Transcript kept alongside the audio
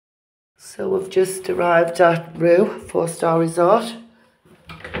So we've just arrived at RIU, 4-star resort.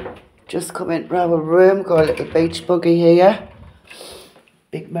 Just come into our room, got a little beach buggy here.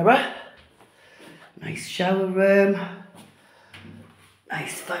 Big mirror. Nice shower room.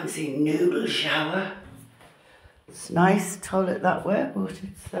 Nice fancy noodle shower. It's nice, toilet that way, but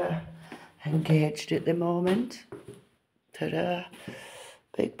it's engaged at the moment. Ta-da.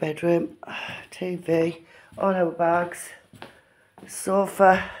 Big bedroom, TV, all our bags,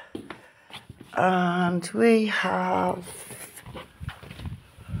 sofa, and we have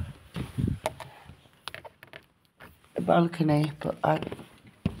a balcony, but I'll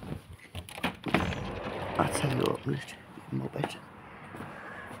tell you open it, move it.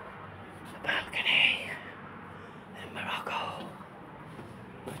 The balcony in Morocco.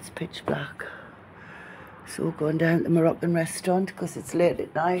 It's pitch black. So we're going down to the Moroccan restaurant because it's late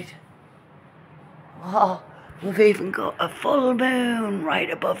at night. Wow, we've even got a full moon right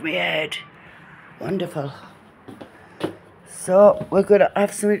above my head. Wonderful. So we're going to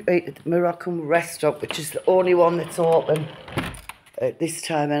have something to eat at the Moroccan restaurant, which is the only one that's open at this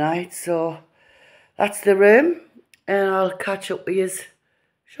time of night. So that's the room, and I'll catch up with you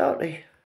shortly.